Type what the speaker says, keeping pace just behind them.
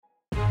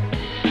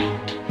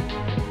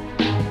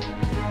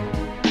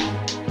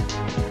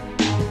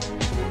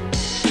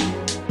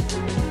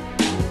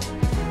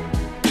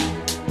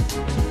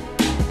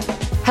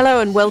Hello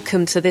and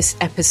welcome to this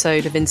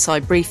episode of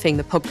Inside Briefing,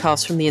 the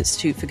podcast from the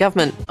Institute for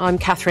Government. I'm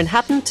Catherine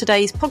Haddon,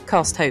 today's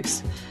podcast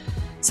host.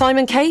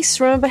 Simon Case,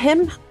 remember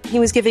him? He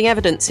was giving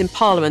evidence in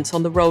Parliament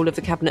on the role of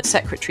the Cabinet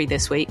Secretary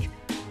this week.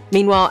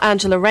 Meanwhile,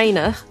 Angela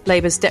Rayner,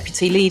 Labour's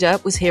deputy leader,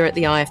 was here at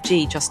the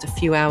IFG just a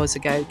few hours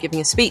ago,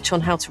 giving a speech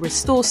on how to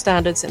restore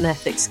standards and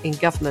ethics in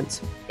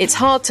government. It's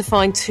hard to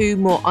find two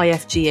more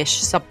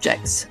IFG-ish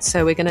subjects,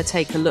 so we're going to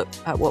take a look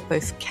at what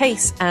both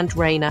Case and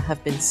Rayner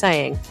have been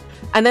saying.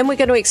 And then we're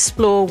going to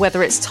explore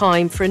whether it's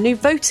time for a new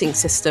voting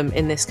system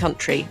in this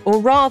country, or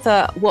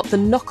rather what the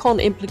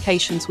knock-on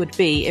implications would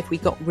be if we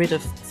got rid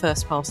of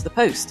first past the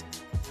post.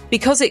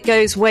 Because it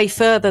goes way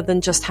further than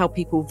just how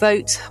people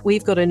vote,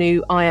 we've got a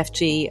new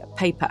IFG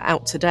paper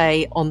out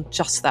today on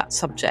just that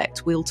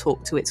subject. We'll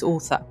talk to its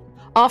author.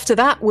 After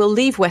that, we'll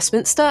leave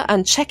Westminster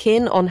and check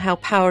in on how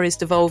power is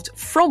devolved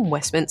from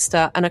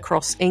Westminster and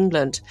across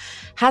England.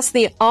 Has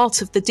the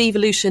art of the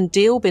devolution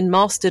deal been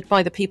mastered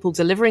by the people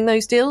delivering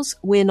those deals?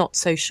 We're not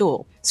so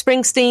sure.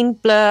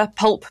 Springsteen, Blur,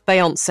 Pulp,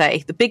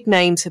 Beyoncé. The big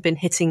names have been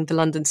hitting the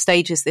London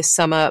stages this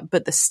summer,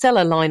 but the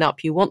stellar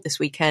lineup you want this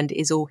weekend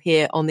is all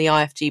here on the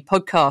IFG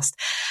podcast.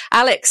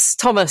 Alex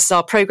Thomas,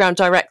 our programme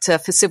director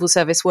for civil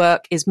service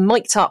work, is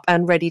mic'd up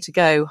and ready to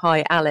go.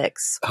 Hi,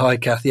 Alex. Hi,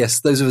 Kath.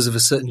 Yes, those of us of a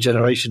certain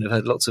generation have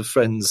had lots of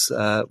friends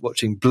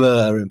watching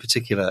Blur in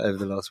particular over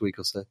the last week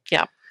or so.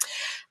 Yeah.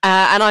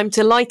 And I'm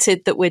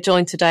delighted that we're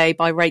joined today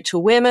by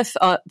Rachel Wearmouth,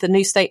 the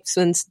New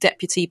Statesman's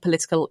Deputy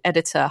Political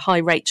Editor. Hi,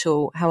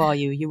 Rachel. How are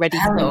you? You ready?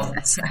 Hello.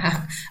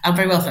 I'm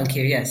very well, thank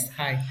you. Yes.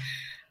 Hi.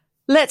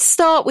 Let's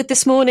start with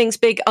this morning's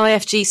big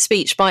IFG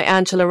speech by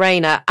Angela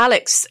Rayner.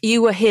 Alex,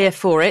 you were here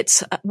for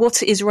it.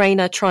 What is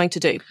Rayner trying to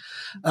do?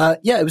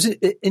 It was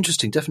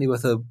interesting, definitely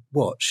worth a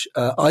watch.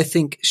 I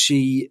think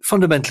she's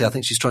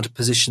trying to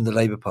position the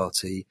Labour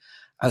Party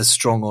as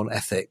strong on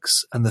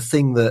ethics. And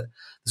the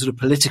sort of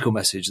political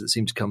message that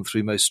seemed to come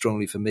through most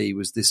strongly for me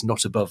was this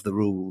not above the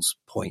rules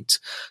point.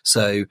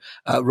 So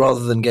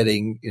rather than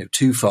getting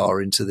too far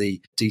into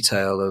the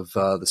detail of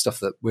the stuff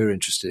that we're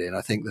interested in,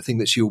 I think the thing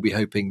that she will be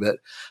hoping that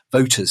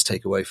voters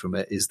take away from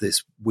it is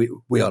this: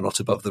 we are not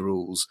above the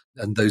rules,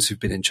 and those who've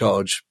been in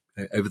charge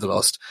over the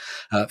last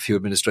few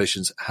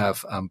administrations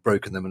have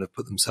broken them and have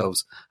put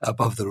themselves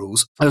above the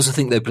rules. I also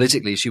think, though,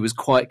 politically, she was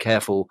quite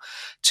careful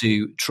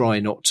to try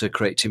not to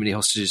create too many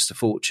hostages to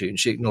fortune.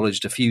 She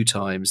acknowledged a few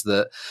times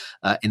that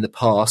in the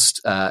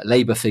past,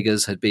 Labour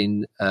figures had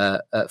been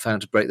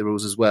found to break the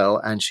rules as well,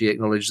 and she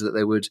acknowledged that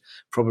there would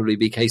probably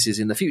be cases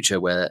in the future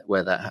where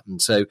that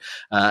happened. So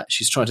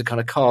she's trying to kind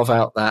of carve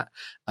out that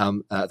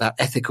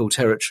ethical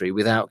territory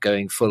without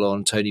going full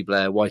on Tony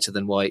Blair, whiter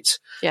than white.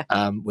 Yeah.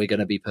 We're going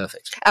to be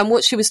perfect. And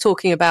what she was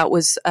talking about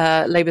was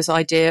Labour's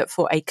idea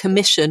for a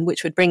commission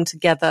which would bring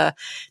together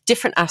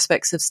different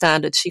aspects of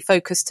standards. She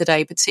focused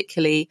today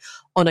particularly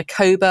on a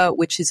COBA,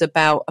 which is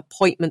about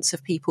appointments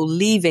of people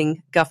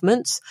leaving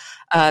government,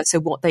 so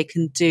what they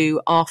can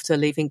do after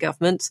leaving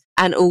government,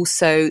 and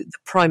also the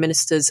Prime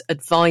Minister's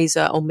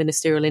advisor on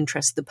ministerial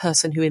interests, the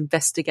person who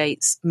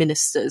investigates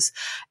ministers.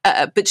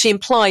 But she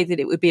implied that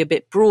it would be a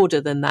bit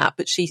broader than that,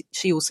 but she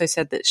also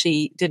said that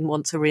she didn't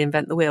want to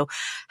reinvent the wheel.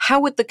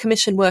 How would the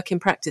commission work in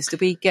practice?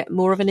 Did we get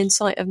more of an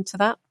insight into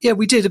that? Yeah,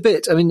 we did a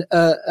bit. I mean,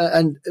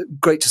 and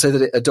great to say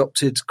that it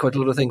adopted quite a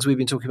lot of things we've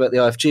been talking about, the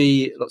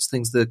IFG, lots of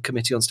things the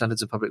Committee on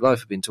Standards of Public Life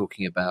have been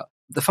talking about.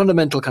 The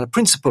fundamental kind of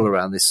principle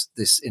around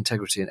this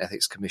Integrity and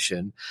Ethics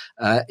Commission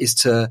is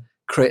to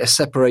create a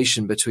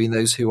separation between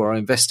those who are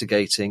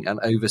investigating and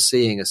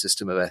overseeing a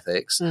system of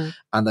ethics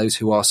and those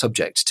who are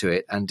subject to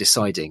it and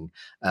deciding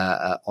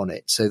on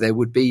it. So there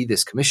would be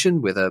this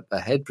commission with a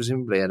head,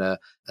 presumably,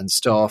 and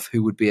staff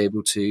who would be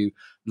able to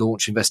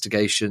launch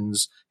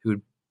investigations, who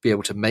would be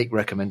able to make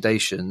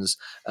recommendations,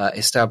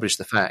 establish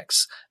the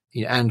facts,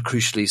 and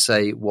crucially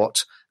say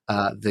what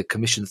the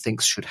Commission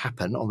thinks should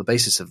happen on the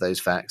basis of those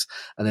facts,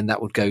 and then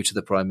that would go to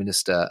the Prime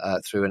Minister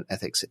through an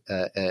ethics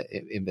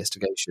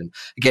investigation.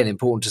 Again,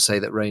 important to say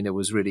that Rayner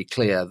was really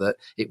clear that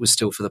it was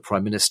still for the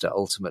Prime Minister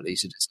ultimately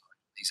to decide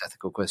these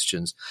ethical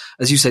questions.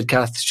 As you said,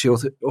 Kath, she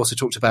also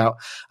talked about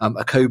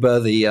a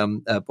COBA,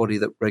 the body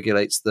that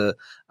regulates the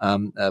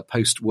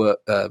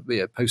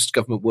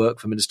post-government work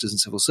for ministers and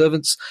civil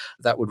servants.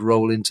 That would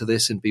roll into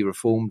this and be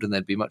reformed, and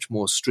there'd be much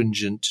more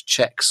stringent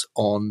checks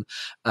on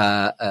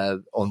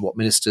what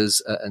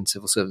ministers and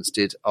civil servants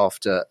did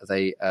after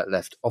they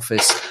left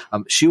office.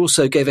 She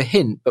also gave a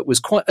hint, but was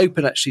quite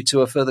open actually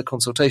to a further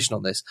consultation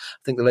on this.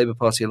 I think the Labour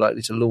Party are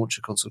likely to launch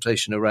a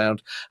consultation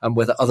around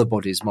whether other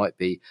bodies might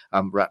be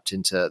wrapped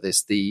into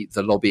this, the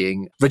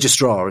lobbying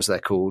registrar, as they're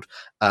called,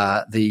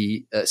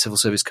 the Civil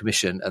Service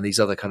Commission, and these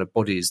other kind of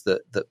bodies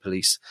that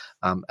police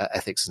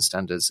ethics and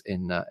standards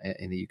in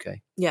the UK.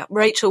 Yeah,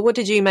 Rachel, what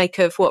did you make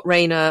of what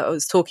Rayner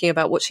was talking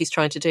about, what she's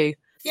trying to do?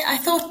 Yeah, I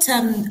thought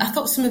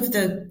some of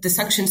the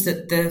sanctions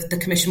that the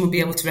Commission would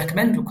be able to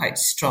recommend were quite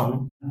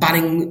strong.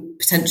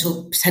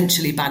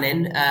 Potentially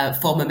banning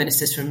former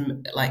ministers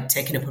from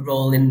taking up a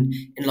role in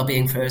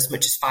lobbying for as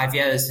much as 5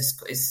 years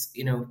is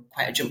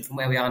quite a jump from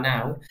where we are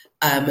now.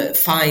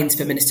 Fines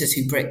for ministers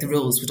who break the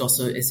rules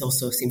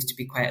also seems to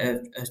be quite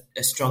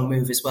a strong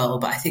move as well.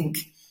 But I think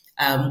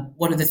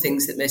one of the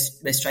things that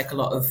may strike a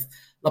lot of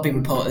lobbying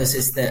reporters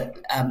is that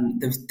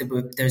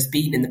there's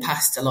been in the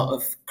past a lot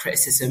of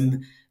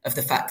criticism of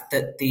the fact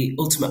that the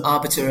ultimate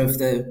arbiter of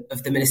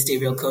the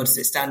ministerial code as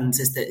it stands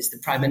is the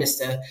Prime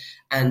Minister,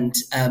 and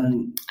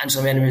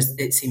Angela Rayner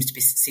seems to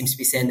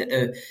be saying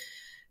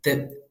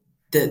that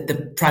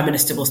the Prime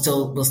Minister will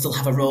still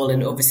have a role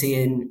in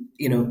overseeing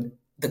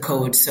the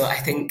code. So I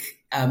think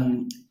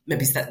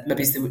maybe there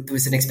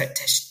was an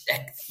expectation,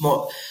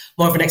 more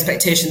of an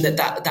expectation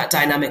that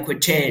dynamic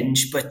would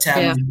change, but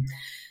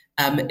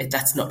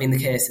that's not been the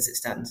case as it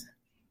stands.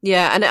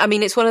 Yeah, and I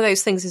mean, it's one of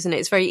those things, isn't it?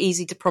 It's very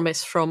easy to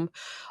promise from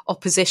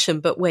opposition,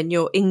 but when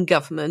you're in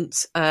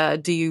government,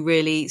 do you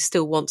really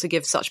still want to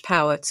give such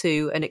power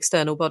to an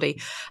external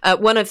body?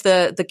 One of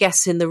the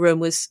guests in the room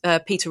was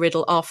Peter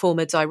Riddle, our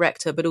former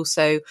director, but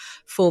also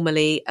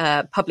formerly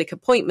Public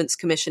Appointments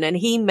Commission, and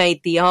he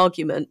made the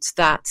argument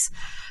that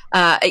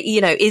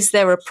is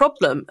there a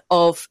problem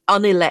of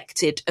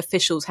unelected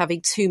officials having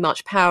too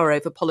much power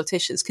over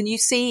politicians? Can you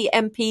see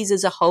MPs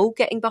as a whole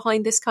getting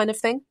behind this kind of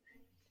thing?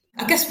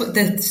 I guess what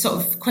the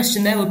sort of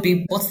question there would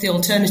be, what's the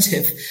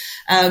alternative?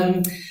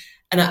 And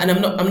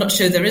I'm not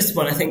sure there is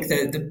one. I think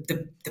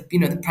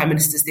the Prime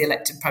Minister is the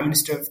elected Prime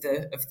Minister of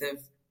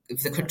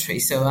the country.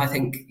 So I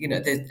think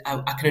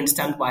I can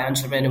understand why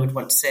Angela Rayner would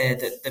want to say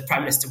that the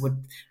Prime Minister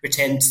would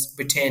retain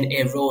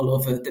a role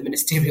over the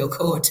ministerial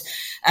code.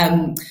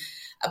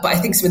 But I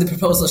think some of the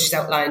proposals she's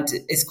outlined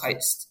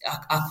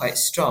are quite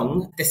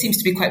strong. There seems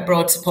to be quite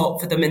broad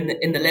support for them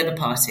in the Labour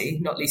Party,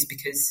 not least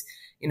because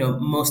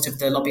most of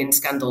the lobbying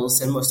scandals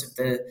and most of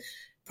the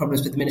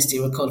problems with the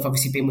ministerial code have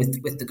obviously been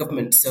with the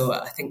government. So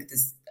I think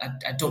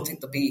I don't think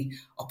there'll be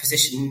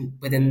opposition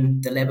within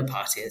the Labour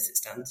Party as it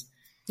stands.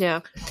 Yeah.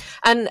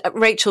 And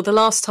Rachel, the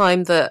last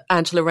time that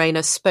Angela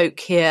Rayner spoke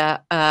here,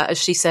 as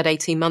she said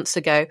 18 months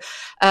ago,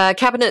 shadow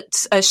cabinet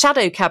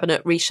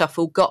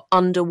reshuffle got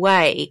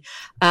underway.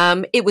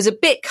 It was a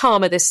bit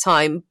calmer this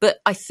time, but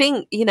I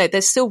think,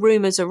 there's still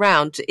rumours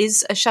around.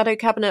 Is a shadow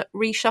cabinet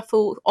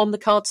reshuffle on the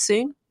cards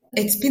soon?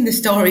 It's been the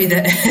story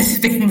that has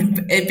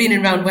been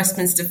around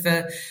Westminster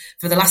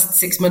for the last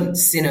 6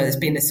 months. There's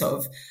been a sort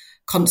of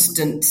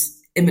constant,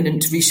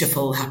 imminent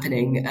reshuffle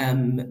happening.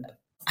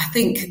 I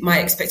think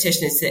my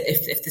expectation is that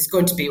if there's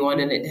going to be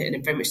one, and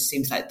it very much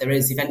seems like there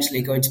is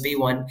eventually going to be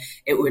one,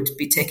 it would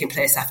be taking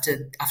place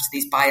after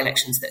these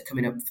by-elections that are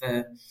coming up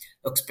for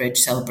Uxbridge,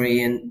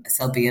 Selby and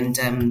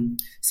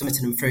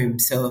Somerton and Frome.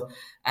 So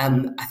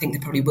I think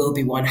there probably will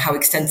be one. How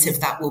extensive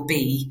that will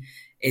be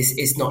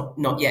is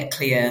not yet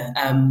clear.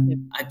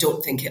 I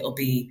don't think it'll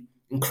be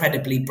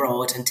incredibly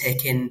broad and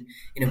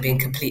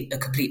being a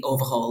complete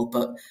overhaul.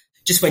 But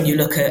just when you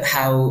look at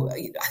how,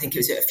 I think it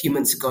was a few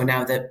months ago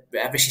now that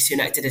Rishi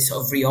Sunak did a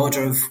sort of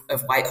reorder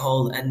of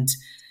Whitehall, and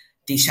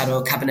the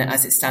shadow cabinet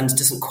as it stands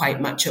doesn't quite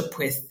match up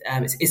with,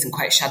 isn't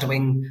quite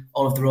shadowing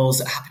all of the roles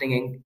that are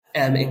happening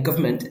in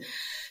government.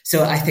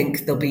 So I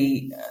think there'll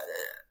be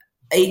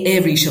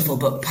a reshuffle,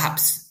 but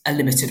perhaps a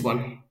limited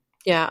one.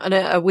 Yeah,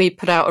 and we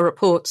put out a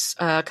report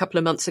a couple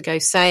of months ago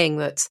saying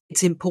that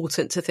it's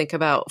important to think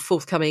about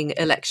forthcoming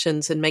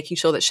elections and making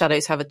sure that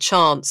shadows have a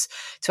chance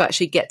to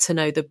actually get to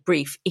know the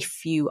brief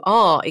if you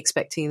are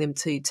expecting them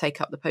to take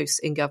up the posts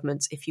in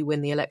government if you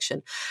win the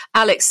election.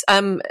 Alex,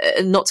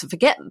 not to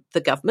forget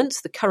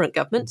the current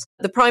government,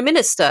 the Prime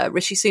Minister,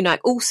 Rishi Sunak,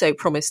 also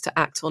promised to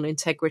act on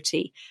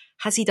integrity.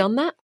 Has he done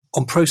that?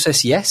 On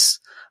process, yes.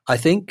 I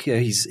think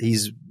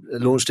he's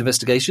launched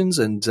investigations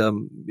and,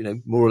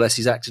 more or less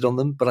he's acted on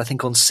them. But I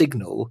think on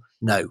signal,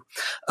 no.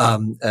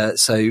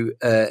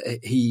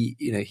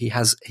 He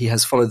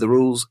has followed the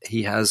rules.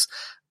 He has,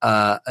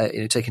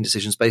 taken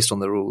decisions based on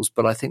the rules.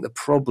 But I think the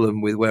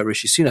problem with where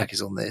Rishi Sunak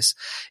is on this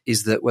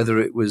is that whether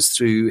it was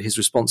through his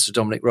response to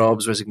Dominic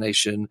Raab's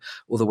resignation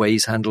or the way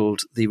he's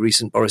handled the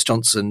recent Boris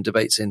Johnson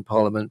debates in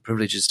Parliament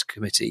Privileges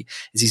Committee,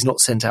 is he's not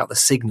sent out the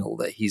signal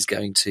that he's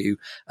going to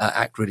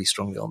act really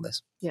strongly on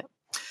this. Yeah.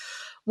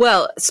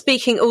 Well,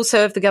 speaking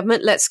also of the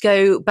government, let's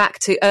go back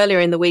to earlier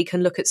in the week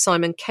and look at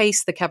Simon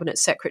Case, the Cabinet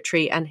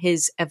Secretary, and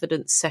his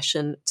evidence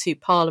session to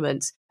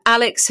Parliament.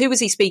 Alex, who was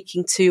he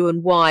speaking to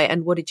and why,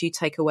 and what did you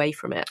take away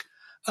from it?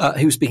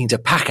 He was speaking to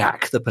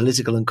PACAC, the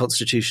Political and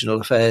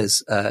Constitutional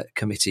Affairs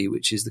Committee,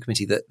 which is the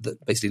committee that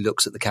basically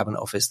looks at the Cabinet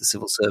Office, the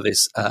civil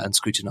service, and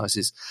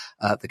scrutinises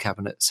the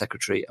Cabinet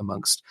Secretary,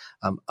 amongst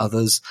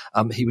others.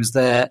 He was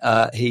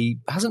there. He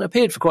hasn't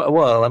appeared for quite a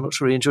while. I'm not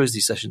sure he enjoys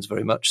these sessions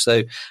very much.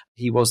 So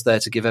he was there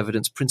to give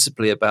evidence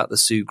principally about the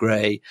Sue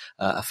Gray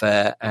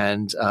affair,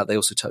 and they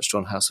also touched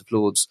on House of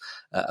Lords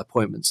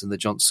appointments and the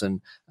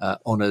Johnson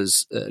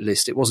honours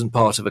list. It wasn't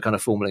part of a kind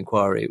of formal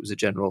inquiry. It was a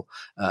general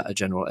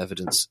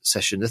evidence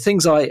session. The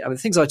things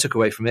I took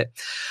away from it,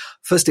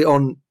 firstly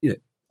on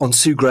On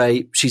Sue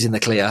Gray, she's in the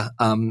clear.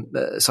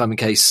 Simon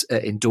Case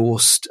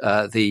endorsed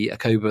the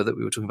ACOBA that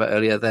we were talking about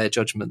earlier, their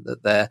judgment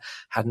that there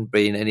hadn't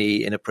been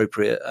any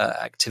inappropriate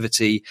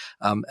activity.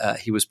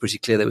 He was pretty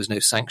clear there was no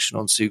sanction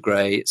on Sue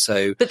Gray.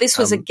 But this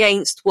was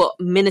against what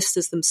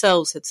ministers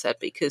themselves had said,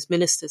 because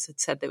ministers had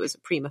said there was a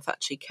prima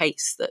facie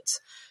case that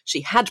she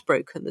had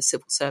broken the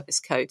Civil Service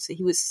Code. So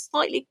he was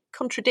slightly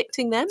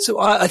contradicting them. So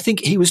I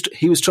think he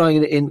was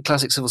trying in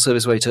classic civil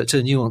service way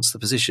to nuance the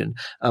position.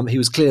 He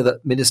was clear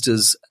that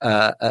ministers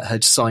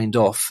had signed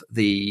off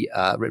the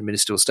written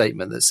ministerial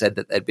statement that said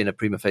that there'd been a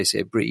prima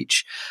facie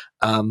breach.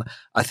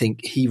 I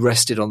think he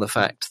rested on the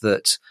fact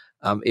that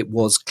it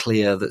was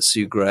clear that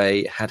Sue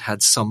Gray had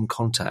had some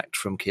contact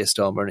from Keir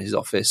Starmer and his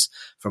office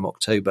from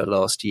October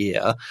last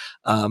year.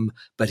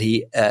 But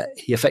he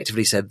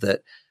effectively said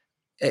that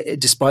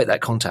despite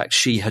that contact,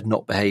 she had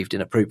not behaved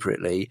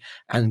inappropriately.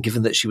 And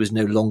given that she was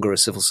no longer a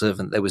civil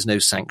servant, there was no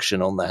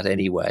sanction on that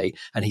anyway.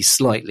 And he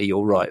slightly,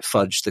 you're right,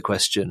 fudged the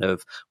question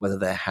of whether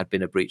there had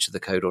been a breach of the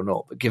code or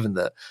not. But given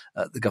that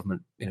the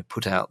government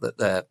put out that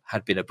there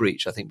had been a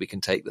breach, I think we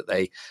can take that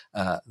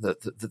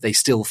they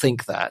still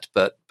think that,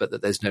 but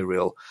that there's no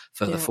real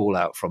further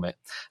fallout from it.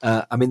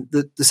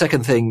 The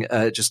second thing,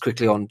 just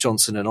quickly on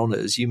Johnson and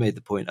Honours, you made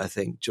the point, I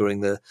think,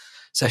 during the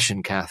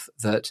session, Kath,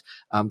 that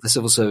the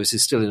civil service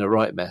is still in a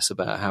right mess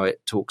about how it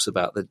talks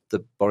about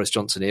the Boris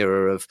Johnson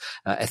era of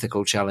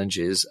ethical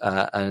challenges,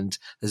 and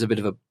there's a bit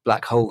of a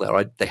black hole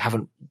there. They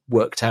haven't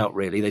worked out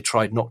really. They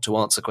tried not to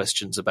answer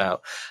questions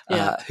about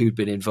who'd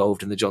been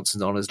involved in the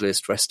Johnson Honours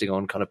list, resting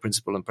on kind of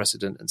principle and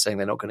precedent and saying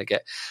they're not going to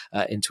get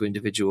into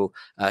individual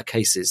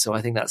cases. So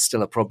I think that's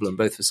still a problem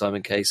both for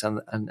Simon Case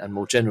and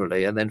more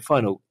generally. And then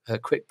final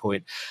quick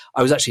point,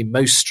 I was actually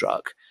most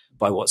struck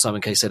by what Simon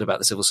Case said about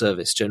the civil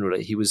service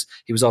generally. He was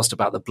asked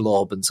about the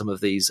blob and some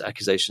of these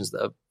accusations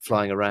that are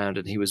flying around,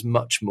 and he was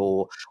much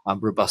more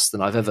robust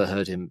than I've ever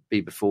heard him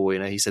be before.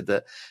 He said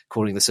that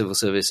calling the civil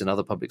service and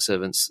other public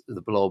servants the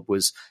blob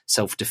was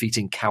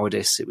self-defeating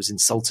cowardice. It was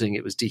insulting.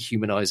 It was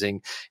dehumanizing.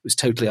 It was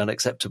totally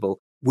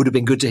unacceptable. Would have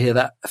been good to hear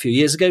that a few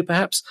years ago,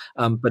 perhaps,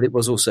 but it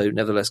was also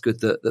nevertheless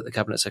good that the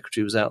Cabinet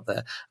Secretary was out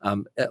there,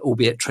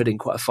 albeit treading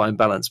quite a fine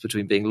balance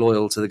between being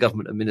loyal to the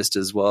government and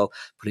ministers while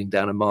putting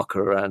down a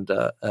marker around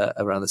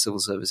the civil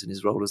service in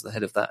his role as the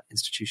head of that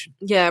institution.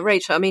 Yeah,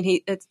 Rachel,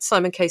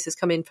 Simon Case has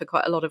come in for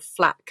quite a lot of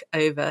flack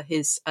over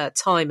his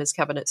time as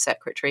Cabinet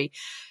Secretary.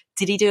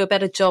 Did he do a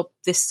better job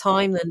this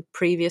time than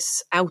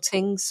previous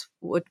outings?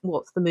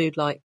 What's the mood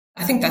like?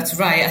 I think that's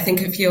right. I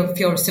think if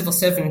you're a civil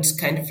servant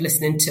kind of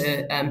listening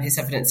to his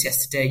evidence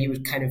yesterday, you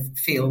would kind of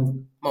feel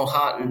more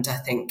heartened. I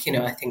think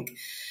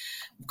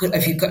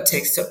if you've got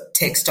to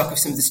take stock of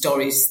some of the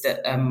stories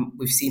that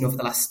we've seen over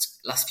the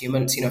last few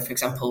months, for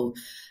example,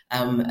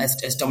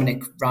 as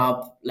Dominic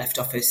Raab left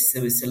office,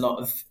 there was a lot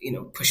of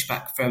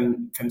pushback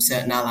from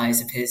certain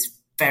allies of his,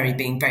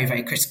 being very,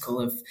 very critical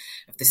of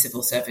the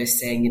civil service,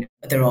 saying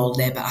they're all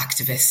Labour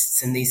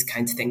activists and these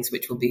kinds of things,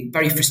 which will be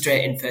very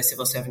frustrating for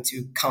civil servants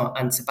who can't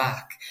answer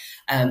back.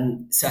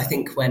 So I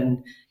think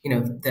when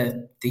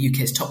the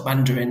UK's top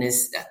mandarin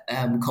is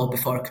called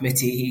before a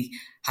committee, he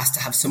has to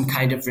have some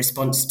kind of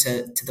response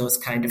to those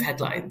kind of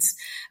headlines,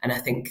 and I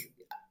think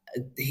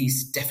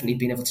he's definitely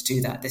been able to do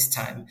that this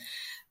time.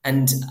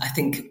 And I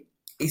think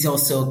he's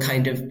also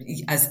kind of,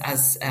 as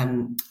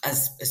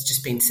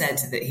just been said,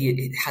 that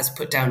he has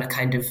put down a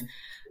kind of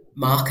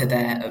marker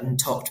there and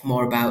talked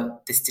more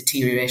about this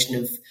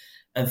deterioration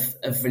of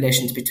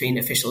relations between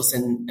officials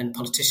and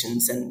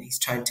politicians, and he's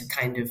trying to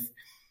kind of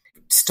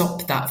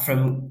stop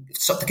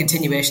the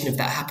continuation of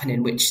that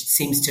happening, which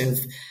seems to have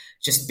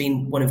just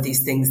been one of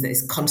these things that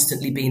has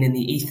constantly been in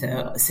the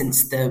ether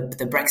since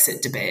the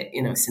Brexit debate,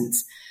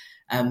 since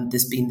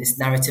there's been this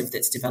narrative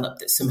that's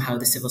developed that somehow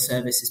the civil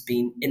service has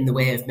been in the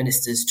way of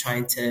ministers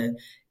trying to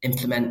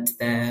implement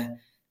their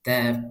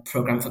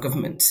programme for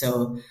government.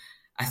 So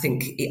I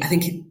think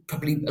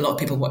probably a lot of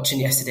people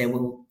watching yesterday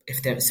will,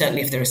 if they're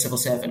a civil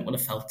servant, will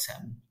have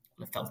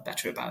felt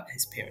better about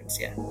his appearance.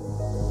 Yeah.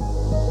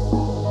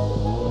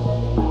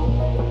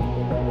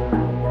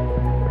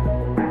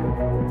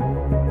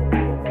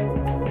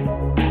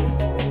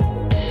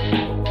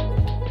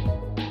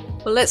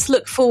 Well, let's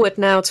look forward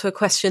now to a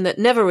question that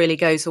never really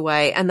goes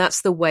away, and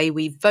that's the way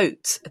we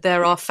vote.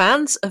 There are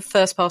fans of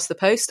first past the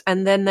post,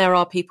 and then there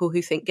are people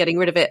who think getting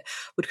rid of it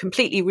would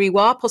completely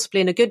rewire, possibly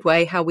in a good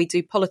way, how we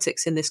do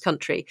politics in this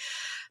country.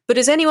 But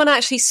has anyone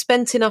actually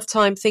spent enough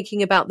time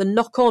thinking about the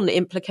knock-on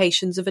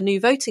implications of a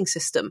new voting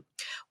system?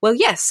 Well,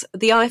 yes,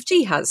 the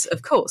IFG has,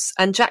 of course.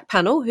 And Jack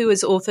Pannell, who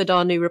has authored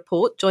our new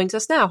report, joins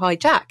us now. Hi,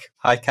 Jack.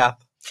 Hi,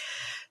 Kath.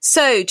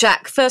 So,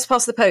 Jack, first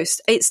past the post.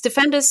 Its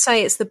defenders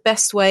say it's the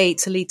best way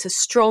to lead to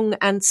strong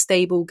and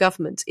stable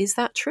government. Is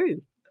that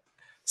true?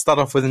 Start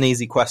off with an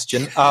easy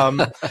question.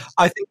 I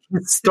think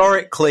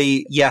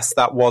historically, yes,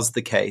 that was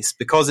the case.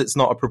 Because it's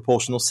not a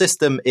proportional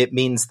system, it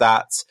means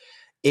that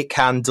it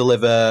can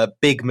deliver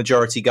big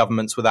majority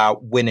governments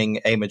without winning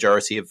a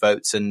majority of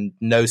votes, and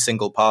no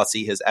single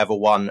party has ever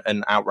won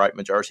an outright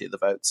majority of the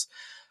votes.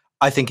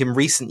 I think in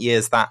recent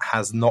years that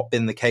has not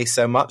been the case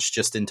so much,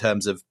 just in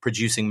terms of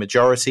producing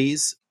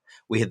majorities.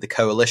 We had the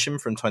coalition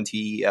from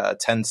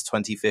 2010 to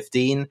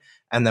 2015,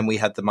 and then we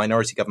had the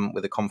minority government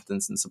with a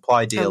confidence and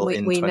supply deal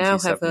in 2017. We now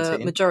have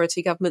a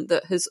majority government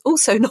that has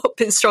also not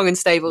been strong and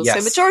stable. Yes.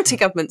 So majority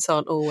governments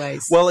aren't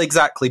always. Well,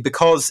 exactly.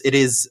 Because it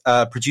is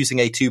producing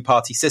a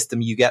two-party system,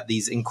 you get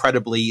these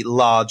incredibly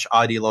large,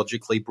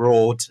 ideologically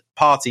broad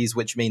parties,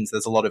 which means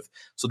there's a lot of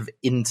sort of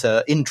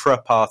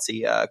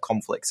intra-party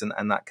conflicts,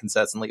 and that can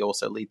certainly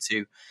also lead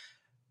to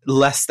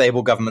less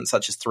stable governments,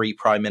 such as 3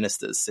 prime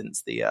ministers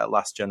since the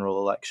last general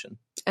election.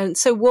 And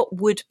so what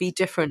would be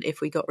different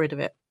if we got rid of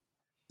it?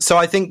 So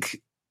I think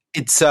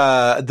it's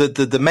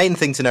the main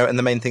thing to note, and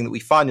the main thing that we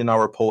find in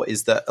our report,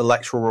 is that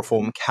electoral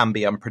reform can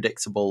be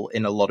unpredictable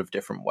in a lot of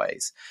different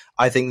ways.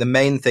 I think the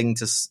main thing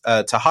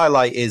to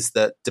highlight is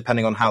that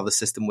depending on how the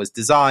system was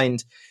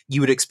designed,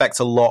 you would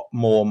expect a lot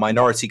more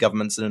minority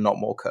governments and a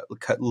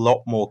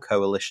lot more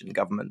coalition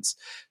governments.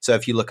 So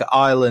if you look at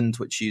Ireland,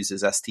 which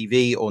uses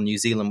STV, or New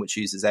Zealand, which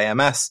uses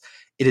AMS,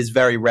 it is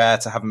very rare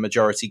to have a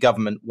majority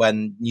government.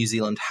 When New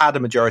Zealand had a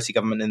majority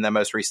government in their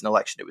most recent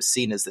election, it was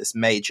seen as this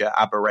major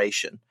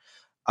aberration.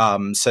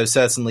 So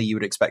certainly you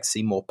would expect to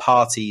see more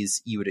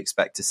parties, you would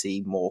expect to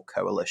see more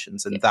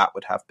coalitions, and that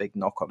would have big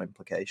knock-on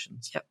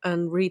implications. Yep.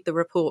 And read the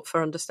report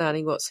for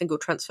understanding what single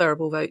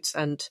transferable votes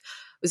and,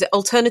 was it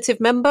alternative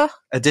member?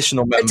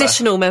 Additional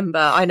member.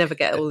 I never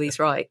get all these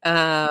right,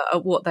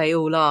 what they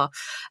all are.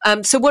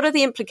 So what are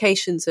the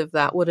implications of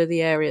that? What are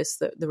the areas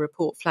that the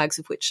report flags,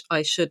 of which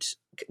I should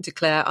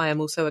declare I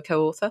am also a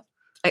co-author?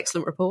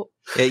 Excellent report.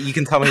 Yeah, you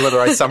can tell me whether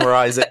I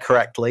summarize it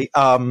correctly.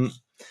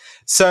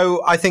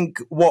 So I think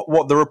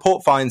what the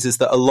report finds is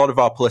that a lot of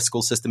our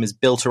political system is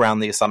built around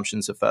the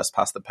assumptions of first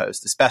past the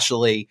post,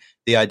 especially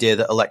the idea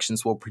that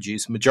elections will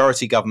produce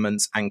majority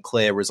governments and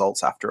clear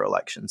results after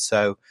elections.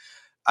 So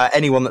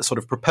anyone that's sort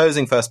of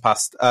proposing first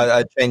past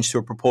a change to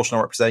a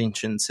proportional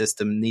representation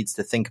system needs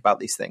to think about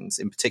these things.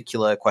 In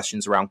particular,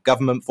 questions around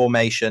government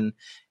formation.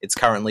 It's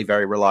currently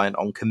very reliant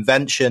on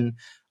convention.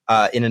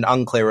 In an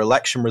unclear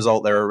election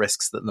result, there are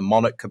risks that the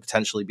monarch could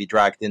potentially be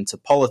dragged into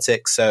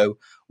politics. So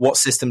what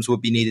systems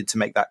would be needed to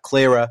make that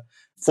clearer?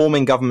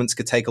 Forming governments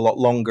could take a lot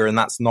longer, and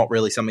that's not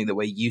really something that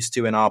we're used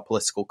to in our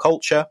political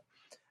culture.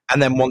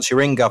 And then once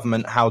you're in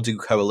government, how do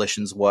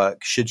coalitions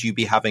work? Should you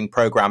be having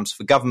programs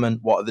for government?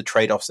 What are the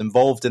trade-offs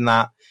involved in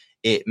that?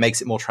 It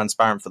makes it more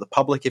transparent for the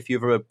public if you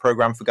have a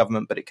program for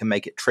government, but it can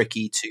make it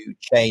tricky to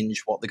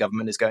change what the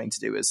government is going to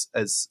do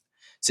as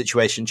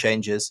situation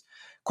changes.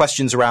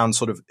 Questions around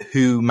sort of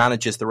who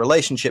manages the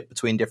relationship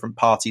between different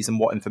parties and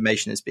what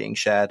information is being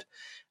shared.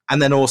 And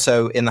then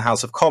also in the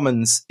House of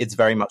Commons, it's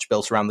very much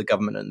built around the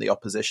government and the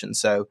opposition.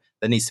 So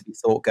there needs to be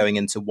thought going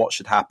into what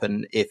should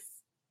happen if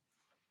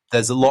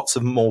there's lots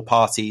of more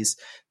parties.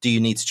 Do you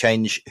need to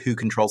change who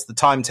controls the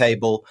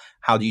timetable?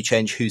 How do you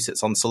change who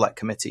sits on select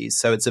committees?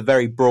 So it's a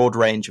very broad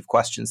range of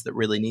questions that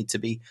really need to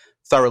be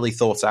thoroughly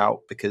thought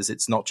out, because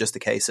it's not just a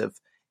case of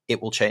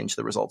it will change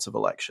the results of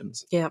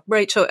elections. Yeah,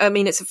 Rachel, I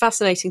mean, it's a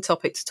fascinating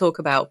topic to talk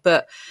about,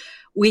 but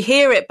we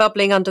hear it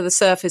bubbling under the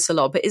surface a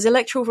lot. But is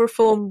electoral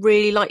reform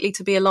really likely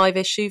to be a live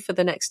issue for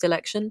the next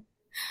election?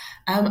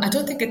 I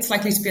don't think it's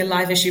likely to be a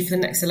live issue for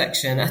the next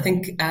election. I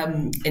think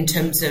in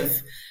terms of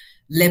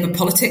Labour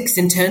politics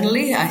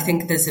internally, I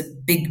think there's a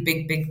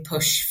big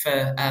push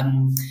for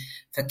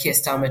Keir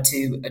Starmer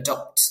to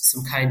adopt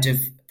some kind of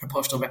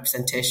proportional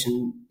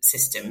representation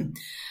system.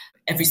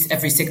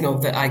 Every signal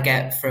that I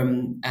get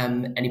from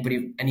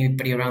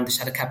anybody around the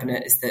shadow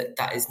cabinet is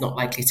that is not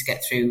likely to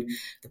get through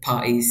the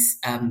party's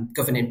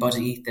governing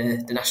body,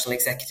 the National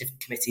Executive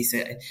Committee.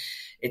 So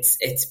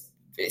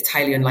it's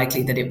highly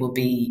unlikely that it will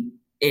be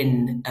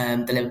in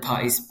the Labour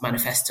Party's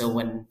manifesto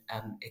when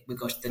we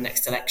go to the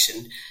next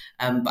election.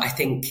 But I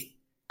think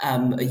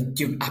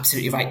you're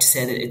absolutely right to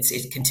say that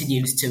it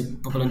continues to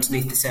bubble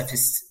underneath the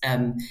surface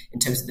in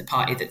terms of the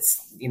party that's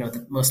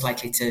the most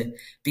likely to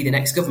be the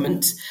next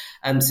government.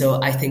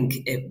 So I think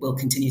it will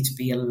continue to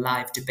be a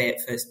live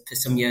debate for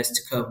some years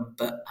to come.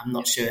 But I'm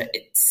not sure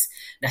it's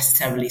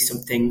necessarily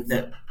something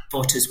that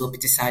voters will be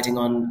deciding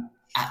on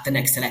at the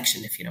next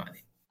election, if you know what I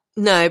mean.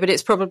 No, but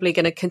it's probably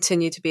going to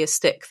continue to be a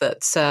stick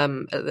that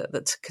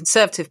the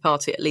Conservative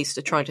Party at least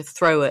are trying to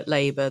throw at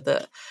Labour.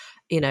 That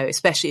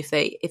especially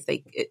if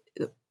they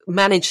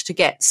manage to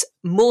get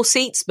more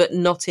seats, but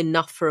not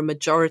enough for a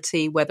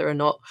majority, whether or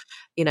not,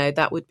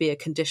 that would be a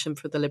condition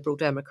for the Liberal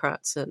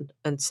Democrats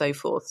and so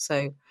forth.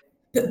 So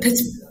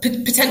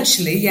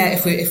potentially, yeah,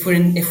 if we're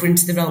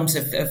into the realms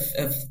of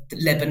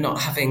Labour not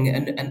having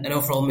an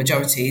overall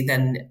majority,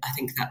 then I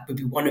think that would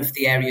be one of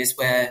the areas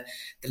where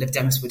the Lib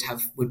Dems would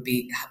have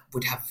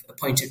a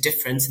point of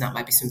difference, and that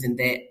might be something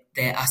they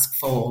ask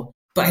for.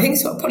 But I think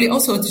it's probably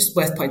also just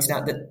worth pointing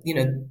out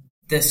that,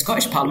 the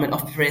Scottish Parliament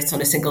operates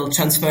on a single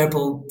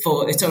transferable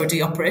vote. It's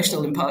already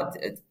operational in part.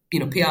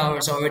 PR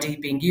is already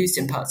being used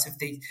in parts of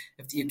the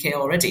UK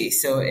already.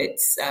 So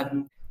it's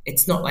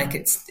not like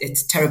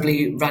it's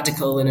terribly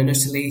radical and an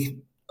utterly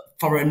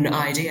foreign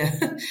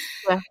idea.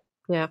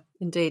 Yeah,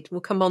 indeed. We'll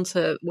come on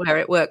to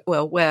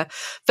where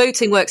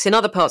voting works in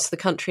other parts of the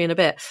country in a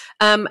bit.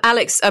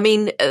 Alex, I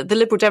mean, the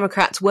Liberal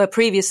Democrats were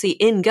previously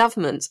in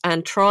government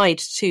and tried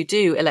to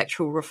do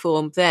electoral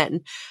reform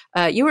then.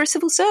 You were a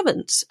civil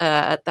servant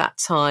at that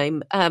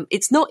time.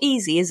 It's not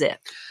easy, is it?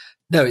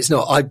 No, it's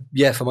not.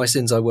 For my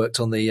sins, I worked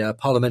on the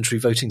Parliamentary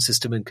Voting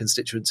System and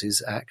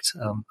Constituencies Act.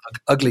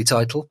 Ugly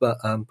title, but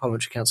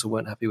Parliamentary Council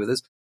weren't happy with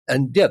us.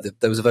 And there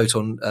was a vote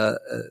on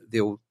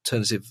the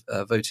alternative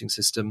voting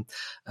system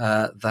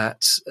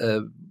that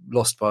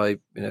lost by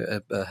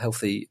a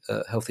healthy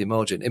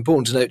margin.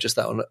 Important to note just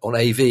that on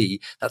AV,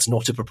 that's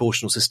not a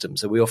proportional system.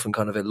 So we often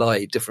kind of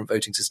elide different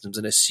voting systems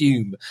and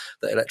assume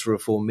that electoral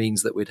reform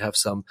means that we'd have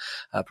some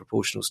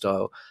proportional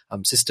style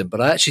system.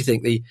 But I actually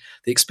think the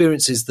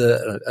experiences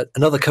that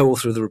another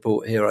co-author of the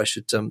report here, I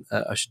should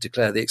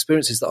declare, the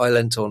experiences that I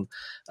lent on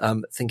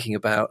thinking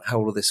about how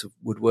all of this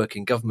would work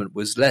in government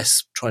was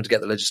less trying to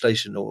get the legislation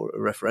or a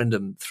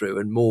referendum through,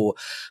 and more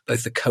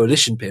both the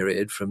coalition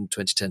period from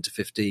 2010 to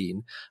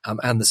 15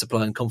 and the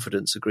supply and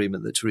confidence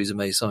agreement that Theresa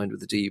May signed with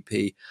the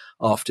DUP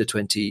after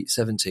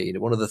 2017.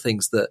 And one of the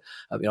things that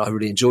I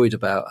really enjoyed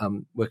about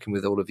working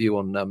with all of you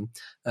on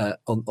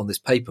this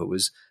paper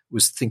was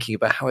thinking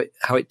about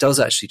how it does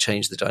actually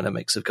change the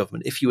dynamics of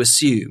government. If you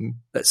assume,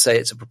 let's say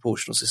it's a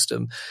proportional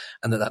system,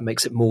 and that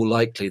makes it more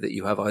likely that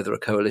you have either a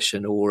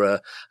coalition or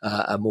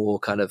a more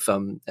kind of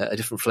a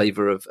different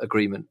flavour of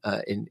agreement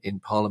in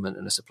Parliament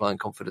and a supply and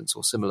confidence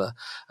or similar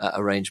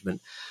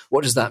arrangement.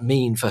 What does that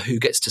mean for who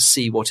gets to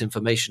see what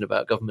information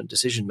about government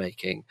decision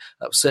making?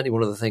 That was certainly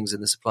one of the things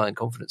in the supply and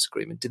confidence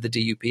agreement. Did the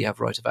DUP have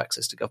right of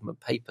access to government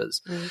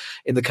papers?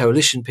 In the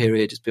coalition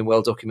period, it's been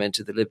well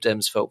documented the Lib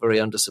Dems felt very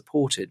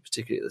under-supported,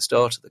 particularly at the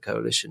start of the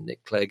coalition.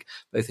 Nick Clegg,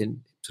 both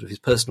in sort of his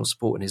personal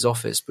support in his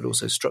office, but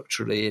also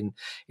structurally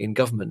in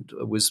government,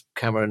 was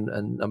Cameron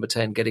and Number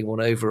 10 getting one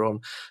over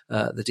on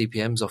the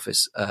DPM's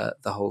office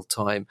the whole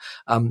time.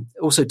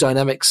 Also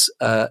dynamics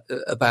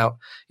about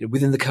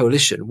within the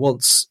coalition.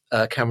 Once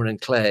Cameron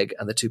and Clegg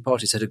and the two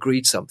parties had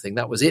agreed something,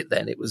 that was it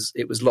then. It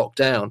was locked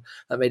down.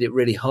 That made it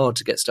really hard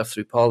to get stuff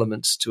through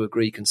Parliament, to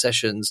agree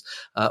concessions,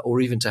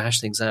 or even to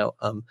hash things out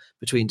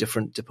between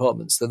different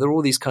departments. So there are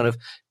all these kind of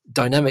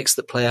dynamics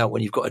that play out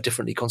when you've got a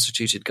differently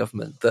constituted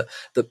government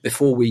that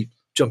before we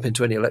jump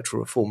into any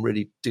electoral reform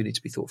really do need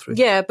to be thought through.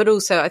 Yeah, but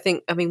also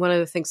one of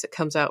the things that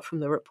comes out from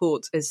the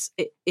report is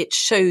it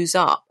shows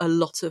up a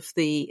lot of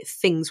the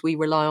things we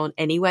rely on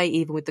anyway,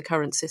 even with the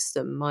current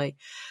system. My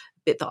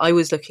bit that I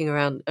was looking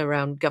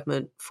around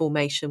government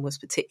formation was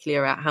particularly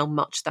about how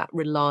much that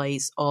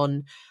relies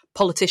on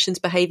politicians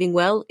behaving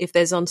well if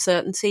there's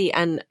uncertainty.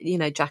 And,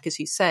 Jack, as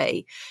you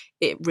say,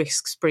 it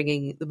risks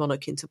bringing the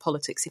monarch into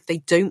politics if they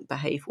don't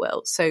behave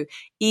well. So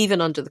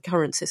even under the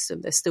current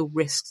system, there's still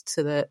risks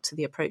to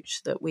the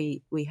approach that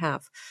we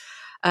have.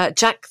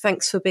 Jack,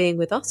 thanks for being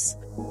with us.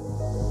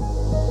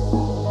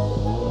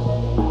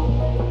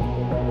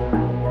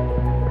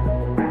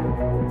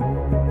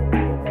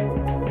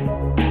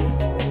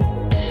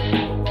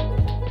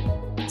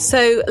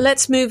 So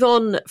let's move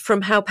on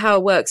from how power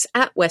works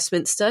at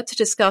Westminster to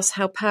discuss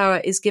how power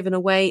is given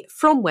away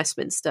from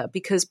Westminster,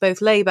 because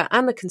both Labour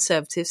and the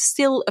Conservatives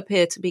still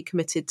appear to be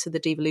committed to the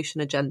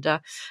devolution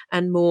agenda,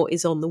 and more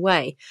is on the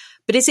way.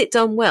 But is it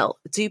done well?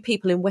 Do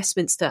people in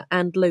Westminster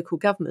and local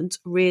government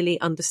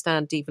really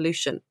understand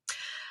devolution?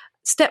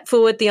 Step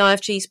forward the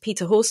IFG's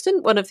Peter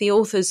Horston, one of the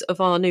authors of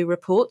our new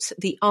report,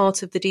 The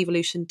Art of the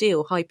Devolution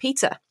Deal. Hi,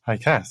 Peter. Hi,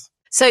 Kath.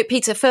 So,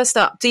 Peter, first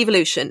up,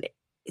 devolution.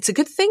 It's a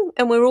good thing,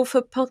 and we're all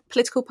for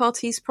political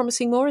parties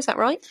promising more, is that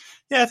right?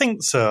 Yeah, I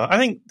think so. I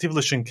think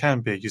devolution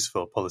can be a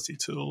useful policy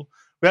tool.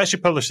 We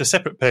actually published a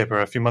separate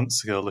paper a few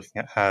months ago looking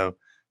at how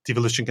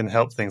devolution can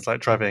help things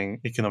like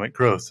driving economic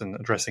growth and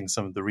addressing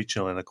some of the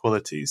regional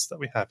inequalities that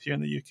we have here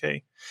in the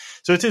UK.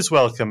 So it is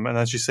welcome, and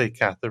as you say,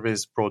 Kath, there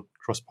is broad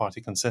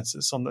cross-party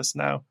consensus on this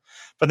now.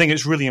 But I think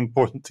it's really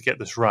important to get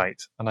this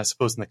right, and I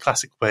suppose in the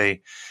classic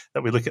way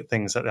that we look at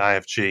things at the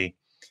IFG,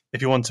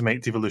 if you want to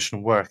make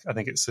devolution work, I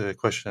think it's a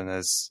question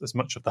as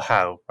much of the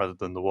how rather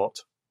than the what.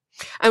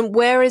 And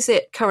where is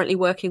it currently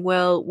working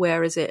well?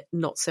 Where is it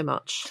not so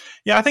much?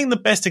 Yeah, I think the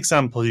best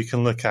example you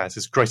can look at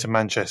is Greater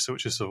Manchester,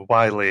 which is sort of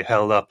widely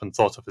held up and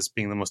thought of as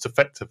being the most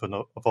effective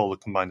of all the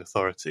combined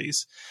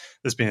authorities.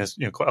 There's been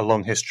quite a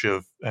long history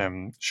of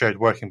shared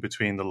working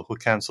between the local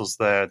councils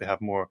there. They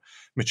have more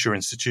mature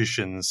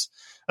institutions.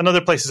 And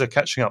other places are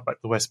catching up, like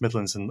the West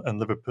Midlands and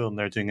Liverpool, and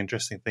they're doing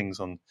interesting things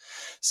on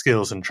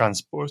skills and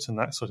transport and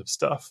that sort of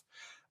stuff.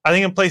 I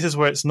think in places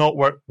where it's not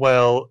worked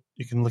well,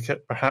 you can look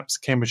at perhaps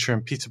Cambridgeshire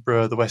and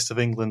Peterborough, the west of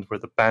England, where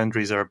the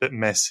boundaries are a bit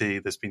messy.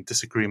 There's been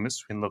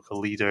disagreements between local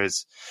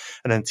leaders.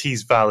 And then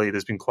Tees Valley,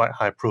 there's been quite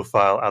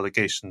high-profile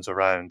allegations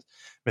around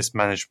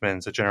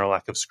mismanagement, a general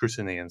lack of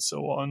scrutiny, and so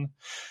on.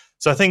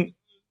 So I think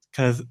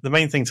kind of the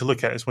main thing to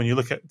look at is when you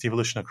look at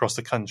devolution across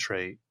the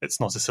country, it's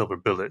not a silver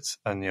bullet,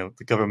 and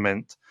the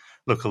government,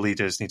 local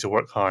leaders need to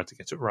work hard to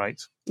get it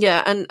right.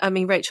 Yeah, and I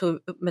mean, Rachel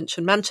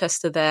mentioned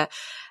Manchester there.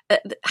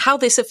 How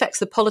this affects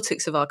the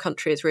politics of our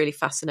country is really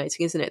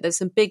fascinating, isn't it? There's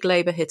some big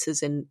Labour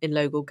hitters in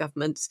local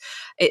governments.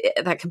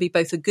 That can be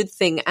both a good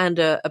thing and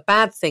a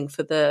bad thing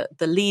for the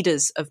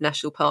leaders of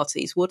national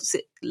parties. What is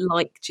it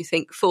like, do you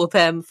think, for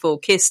them, for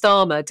Keir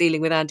Starmer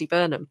dealing with Andy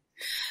Burnham?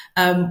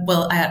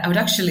 Well, I would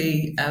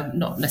actually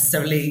not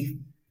necessarily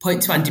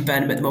point to Andy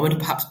Burnham at the moment,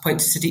 perhaps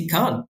point to Sadiq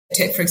Khan.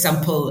 Take, for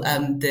example,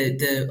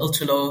 the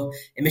ultra-low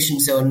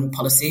emission zone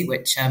policy,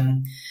 which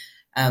and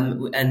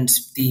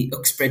the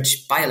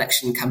Uxbridge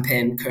by-election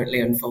campaign currently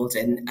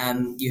unfolding.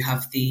 You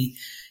have the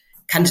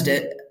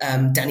candidate,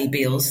 Danny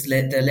Beales,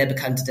 the Labour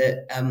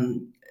candidate,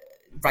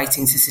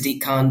 writing to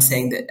Sadiq Khan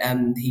saying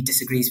that he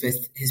disagrees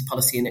with his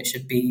policy and it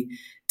should be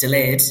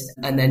delayed.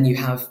 And then you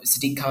have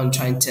Sadiq Khan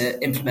trying to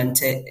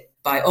implement it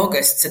by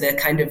August. So they're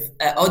kind of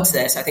odds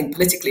there. So I think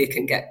politically it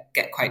can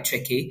get quite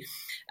tricky.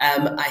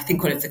 I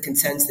think one of the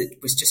concerns that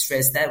was just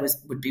raised there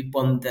would be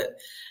one that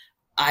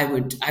I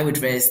would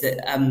raise,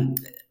 that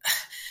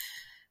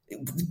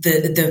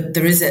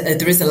there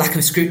is a lack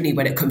of scrutiny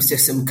when it comes to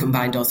some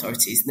combined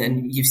authorities,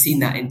 and you've seen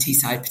that in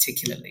Teesside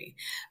particularly.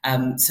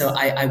 So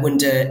I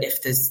wonder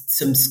if there's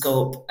some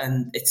scope,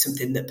 and it's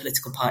something that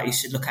political parties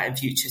should look at in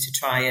future, to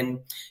try and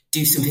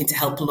do something to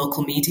help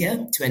local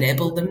media, to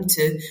enable them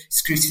to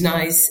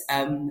scrutinise.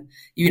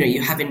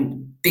 You're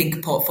having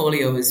big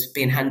portfolios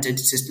being handed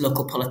to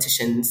local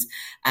politicians,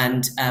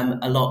 and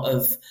a lot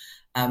of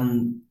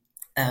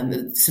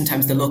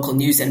sometimes the local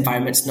news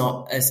environment's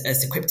not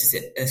as equipped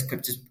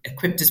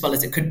as well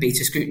as it could be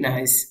to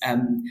scrutinise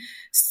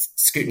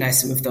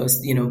some of those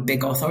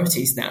big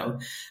authorities now.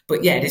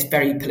 But yeah, it is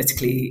very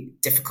politically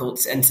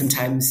difficult, and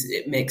sometimes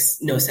it makes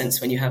no sense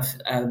when you have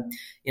a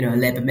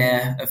Labour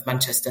mayor of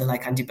Manchester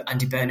like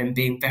Andy Burnham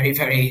being very,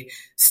 very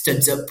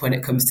studs up when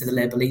it comes to the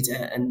Labour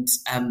leader. And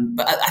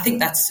but I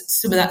think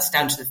some of that's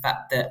down to the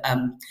fact that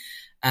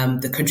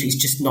the country is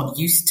just not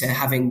used to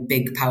having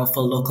big,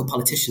 powerful local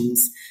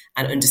politicians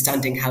and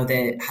understanding how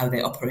they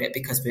operate,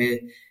 because we're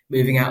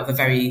moving out of a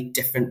very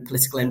different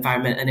political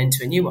environment and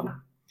into a new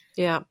one.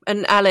 Yeah.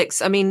 And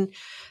Alex, I mean,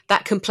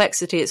 that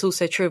complexity, it's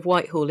also true of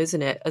Whitehall,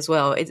 isn't it, as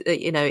well?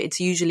 It's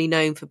usually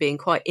known for being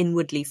quite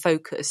inwardly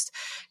focused.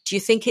 Do you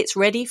think it's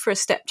ready for a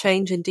step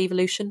change in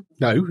devolution?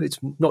 No, it's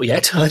not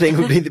yet, I think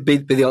would be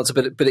the answer,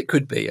 but it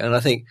could be. And I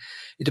think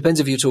it depends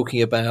if you're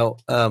talking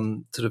about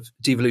sort of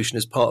devolution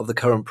as part of the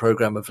current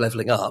programme of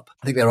levelling up.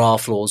 I think there are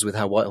flaws with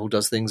how Whitehall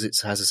does things. It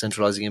has a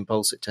centralising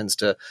impulse. It tends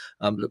to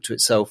look to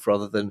itself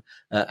rather than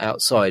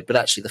outside. But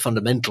actually the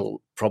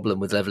fundamental problem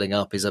with levelling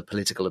up is a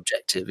political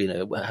objective.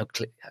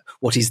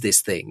 What is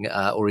this thing?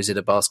 Or is it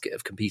a basket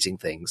of competing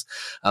things?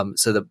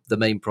 So the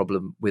main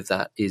problem with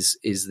that is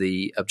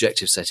the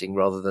objective setting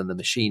rather than the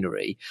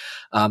machinery.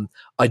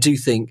 I do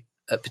think,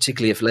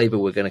 particularly if Labour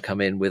were going to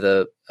come in with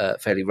a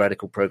fairly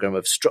radical programme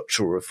of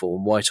structural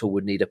reform, Whitehall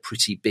would need a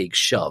pretty big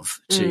shove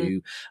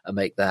to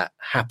make that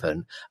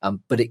happen.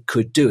 But it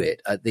could do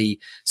it.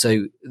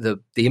 So the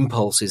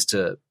impulse is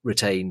to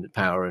retain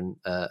power and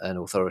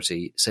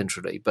authority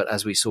centrally. But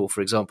as we saw,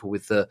 for example,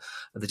 with the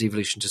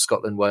devolution to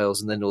Scotland,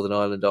 Wales and then Northern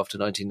Ireland after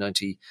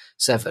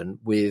 1997,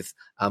 with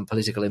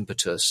political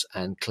impetus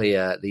and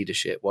clear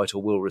leadership,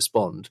 Whitehall will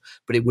respond.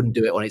 But it wouldn't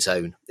do it on its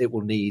own. It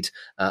will need,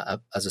 as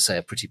I say,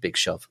 a pretty big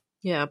shove.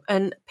 Yeah.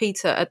 And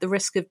Peter, at the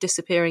risk of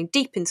disappearing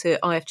deep into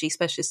IFG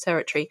specialist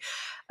territory,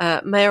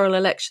 mayoral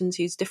elections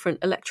use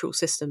different electoral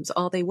systems.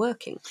 Are they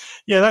working?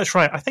 Yeah, that's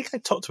right. I think I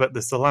talked about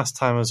this the last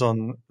time I was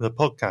on the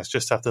podcast,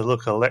 just after the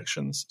local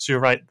elections. So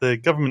you're right. The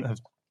government have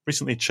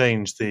recently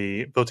changed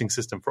the voting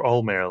system for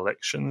all mayoral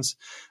elections,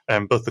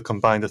 both the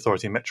combined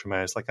authority metro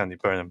mayors like Andy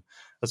Burnham,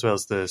 as well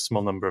as the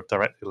small number of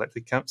directly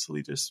elected council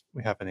leaders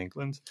we have in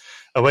England,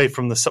 away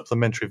from the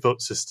supplementary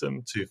vote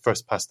system to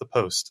first past the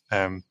post,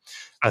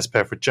 as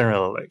per for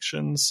general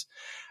elections.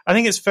 I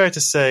think it's fair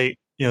to say,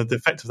 the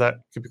effect of that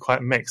could be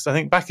quite mixed. I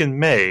think back in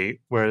May,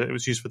 where it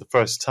was used for the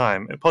first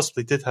time, it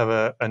possibly did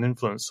have an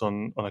influence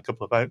on a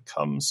couple of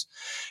outcomes.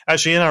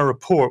 Actually, in our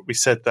report, we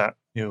said that,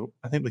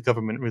 I think the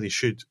government really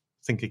should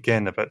think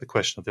again about the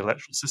question of the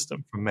electoral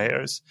system for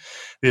mayors.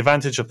 The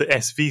advantage of the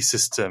SV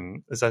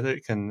system is that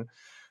it can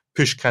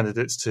push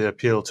candidates to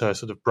appeal to a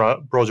sort of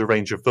broader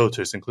range of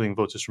voters, including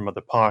voters from other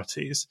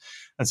parties.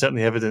 And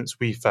certainly evidence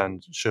we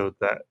found showed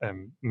that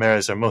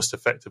mayors are most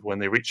effective when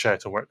they reach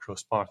out and work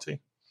cross-party.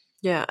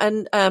 Yeah,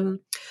 and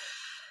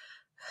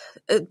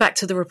back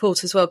to the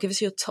report as well, give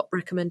us your top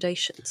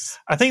recommendations.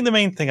 I think the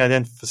main thing I'd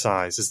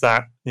emphasise is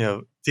that,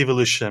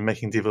 devolution,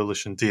 making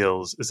devolution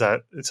deals, is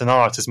that it's an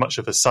art as much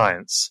of a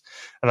science.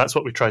 And that's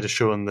what we try to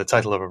show in the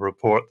title of our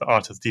report, The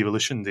Art of the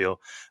Devolution Deal,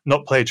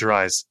 not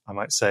plagiarised, I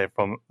might say,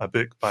 from a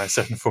book by a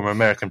certain former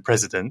American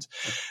president.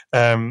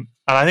 And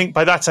I think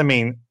by that I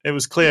mean it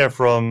was clear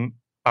from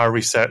our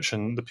research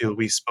and the people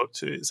we spoke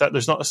to is that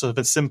there's not a sort of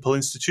a simple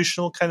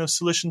institutional kind of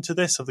solution to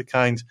this of the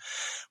kind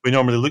we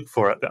normally look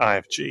for at the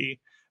IFG,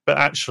 but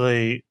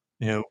actually,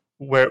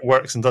 where it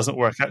works and doesn't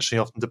work actually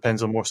often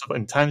depends on more sort of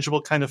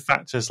intangible kind of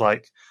factors,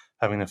 like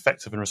having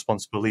effective and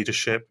responsible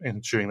leadership,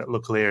 ensuring that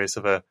local areas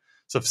have a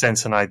sort of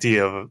sense and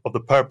idea of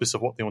the purpose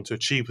of what they want to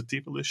achieve with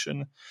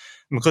devolution.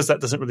 And because that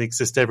doesn't really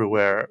exist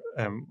everywhere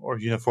or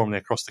uniformly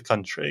across the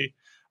country,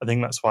 I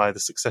think that's why the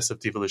success of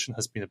devolution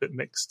has been a bit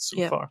mixed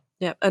so far.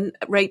 Yeah, and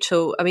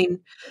Rachel, I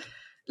mean,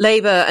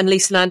 Labour and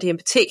Lisa Nandy in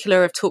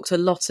particular have talked a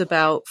lot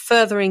about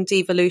furthering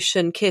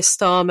devolution. Keir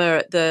Starmer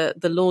at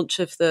the launch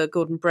of the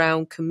Gordon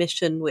Brown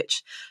Commission,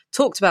 which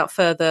talked about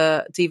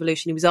further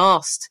devolution, he was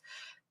asked,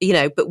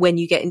 but when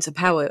you get into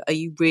power, are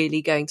you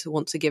really going to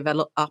want to give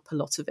up a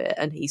lot of it?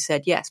 And he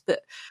said yes.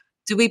 But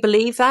do we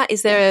believe that?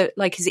 Is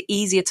it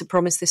easier to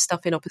promise this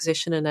stuff in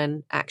opposition and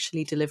then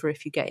actually deliver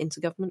if you get into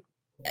government?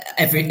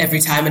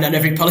 Every time and on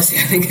every policy,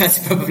 I think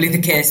that's probably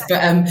the case. But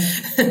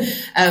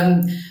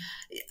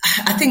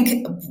I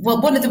think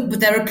one of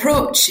their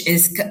approach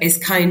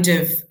is kind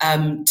of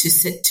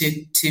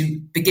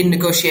to begin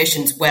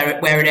negotiations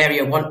where an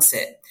area wants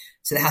it.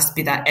 So there has to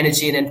be that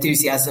energy and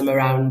enthusiasm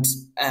around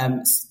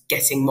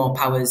getting more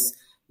powers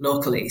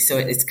locally. So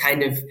it's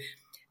kind of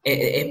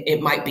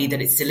it might be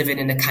that it's delivered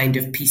in a kind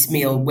of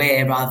piecemeal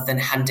way rather than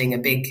handing a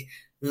big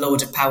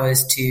load of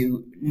powers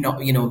to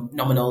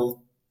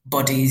nominal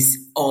bodies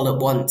all at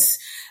once.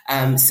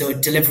 So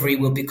delivery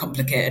will be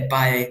complicated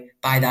by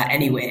that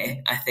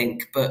anyway, I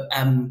think. But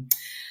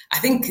I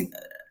think,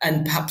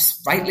 and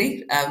perhaps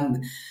rightly,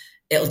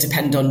 it'll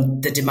depend on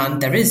the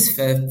demand there is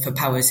for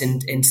powers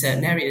in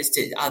certain areas.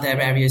 Are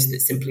there areas that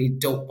simply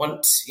don't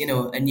want,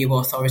 a new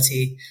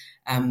authority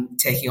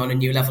taking on a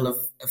new level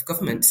of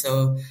government?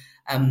 So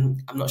I'm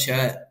not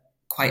sure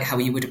quite how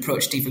you would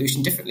approach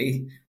devolution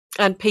differently.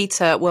 And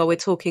Peter, while we're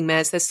talking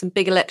mayors, there's some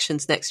big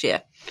elections next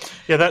year.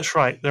 Yeah, that's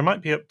right. There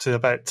might be up to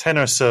about 10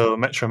 or so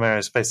Metro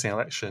mayors facing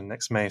election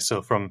next May.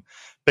 So from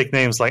big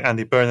names like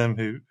Andy Burnham,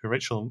 who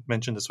Rachel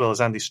mentioned, as well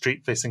as Andy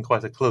Street, facing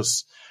quite a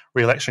close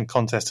re-election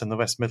contest in the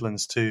West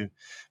Midlands too.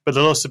 But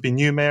there'll also be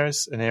new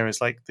mayors in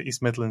areas like the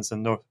East Midlands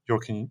and North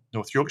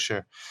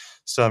Yorkshire.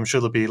 So I'm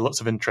sure there'll be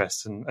lots of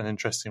interest and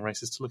interesting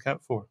races to look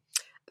out for.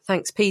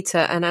 Thanks, Peter.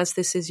 And as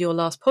this is your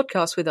last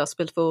podcast with us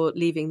before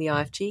leaving the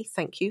IFG,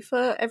 thank you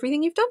for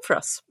everything you've done for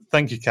us.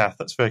 Thank you, Kath.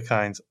 That's very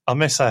kind. I'll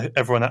miss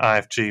everyone at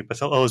IFG,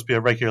 but I'll always be a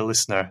regular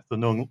listener, though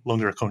no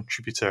longer a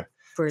contributor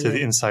to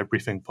the Inside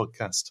Briefing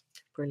podcast.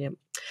 Brilliant.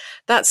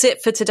 That's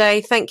it for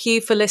today. Thank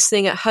you for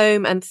listening at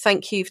home, and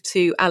thank you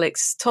to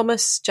Alex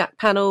Thomas, Jack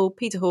Pannell,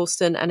 Peter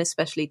Horston, and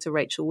especially to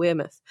Rachel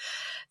Wearmouth.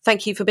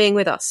 Thank you for being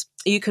with us.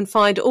 You can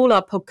find all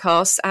our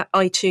podcasts at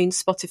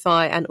iTunes,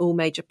 Spotify, and all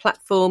major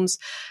platforms.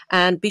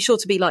 And be sure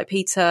to be like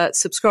Peter,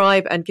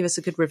 subscribe and give us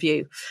a good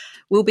review.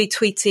 We'll be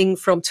tweeting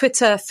from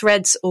Twitter,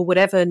 Threads, or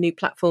whatever new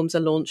platforms are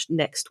launched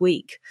next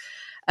week.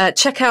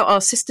 Check out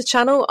our sister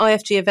channel,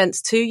 IFG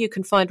Events 2. You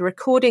can find a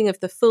recording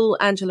of the full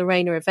Angela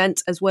Rayner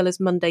event, as well as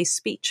Monday's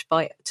speech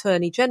by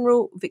Attorney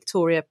General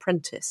Victoria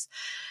Prentice.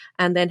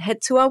 And then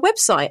head to our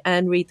website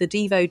and read the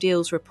Devo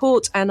Deals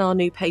report and our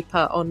new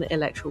paper on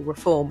electoral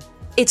reform.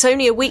 It's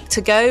only a week to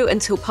go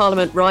until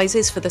Parliament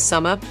rises for the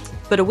summer,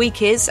 but a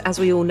week is, as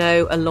we all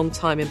know, a long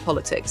time in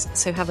politics.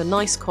 So have a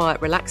nice,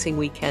 quiet, relaxing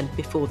weekend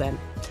before then.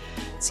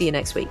 See you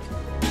next week.